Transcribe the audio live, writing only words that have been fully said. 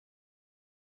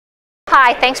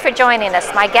Hi, thanks for joining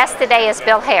us. My guest today is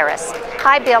Bill Harris.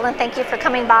 Hi, Bill, and thank you for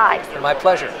coming by. My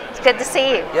pleasure. It's good to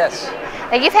see you. Yes.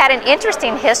 Now, you've had an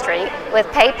interesting history with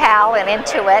PayPal and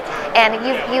Intuit, and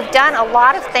you've done a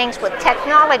lot of things with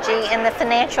technology in the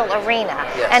financial arena.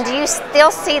 Yes. And do you still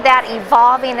see that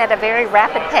evolving at a very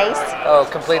rapid pace? Oh,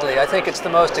 completely. I think it's the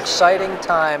most exciting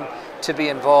time to be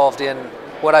involved in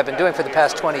what I've been doing for the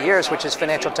past 20 years, which is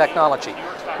financial technology.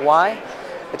 Why?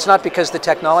 It's not because the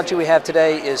technology we have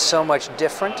today is so much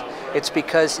different. It's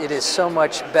because it is so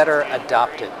much better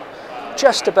adopted.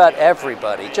 Just about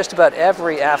everybody, just about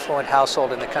every affluent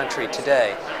household in the country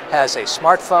today has a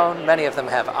smartphone. Many of them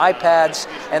have iPads,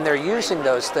 and they're using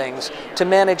those things to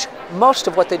manage most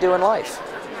of what they do in life.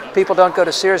 People don't go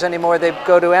to Sears anymore, they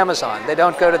go to Amazon. They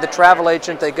don't go to the travel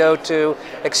agent, they go to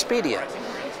Expedia.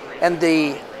 And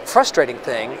the frustrating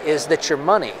thing is that your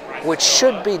money, which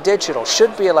should be digital,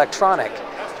 should be electronic,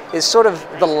 is sort of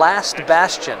the last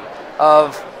bastion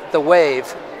of the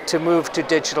wave to move to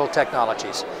digital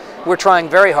technologies. We're trying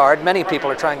very hard, many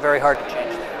people are trying very hard to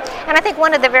change that. And I think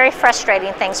one of the very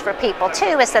frustrating things for people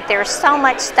too is that there's so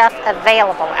much stuff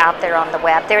available out there on the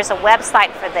web. There's a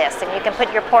website for this, and you can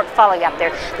put your portfolio up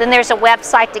there. Then there's a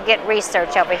website to get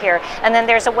research over here, and then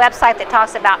there's a website that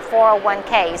talks about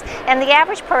 401ks, and the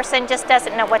average person just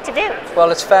doesn't know what to do.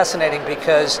 Well, it's fascinating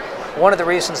because one of the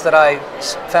reasons that I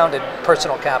founded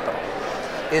Personal Capital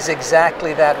is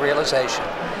exactly that realization.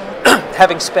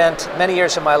 Having spent many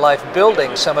years of my life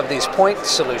building some of these point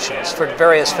solutions for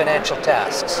various financial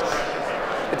tasks,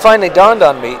 it finally dawned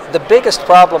on me the biggest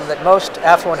problem that most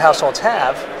affluent households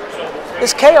have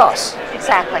is chaos.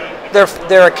 Exactly.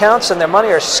 Their accounts and their money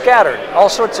are scattered. All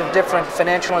sorts of different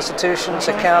financial institutions,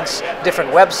 accounts,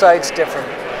 different websites,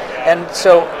 and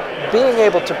so being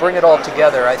able to bring it all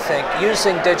together, I think,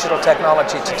 using digital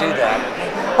technology to do that,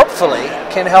 hopefully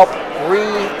can help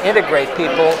reintegrate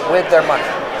people with their money.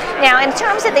 Now, in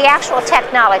terms of the actual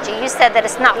technology, you said that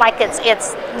it's not like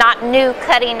it's not new,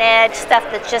 cutting-edge stuff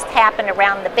that's just happened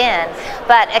around the bend.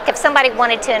 But if somebody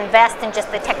wanted to invest in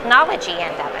just the technology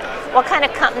end of it, what kind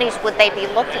of companies would they be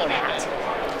looking at?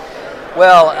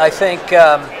 Well, I think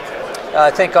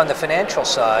on the financial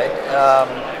side,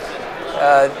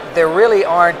 there really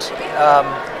aren't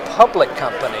public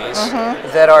companies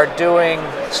that are doing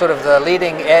sort of the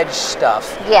leading edge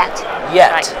stuff yet.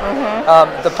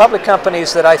 Right. The public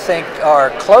companies that I think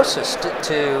are closest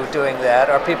to doing that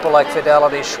are people like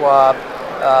Fidelity, Schwab,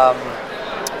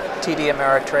 TD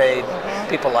Ameritrade,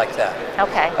 people like that.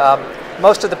 Okay.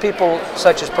 Most of the people,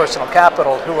 such as Personal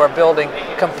Capital, who are building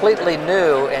completely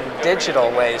new and digital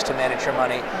ways to manage your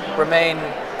money, remain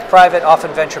private,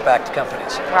 often venture-backed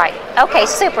companies. Right. Okay,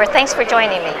 super. Thanks for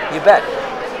joining me. You bet.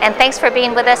 And thanks for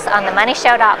being with us on the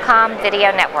MoneyShow.com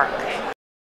video network.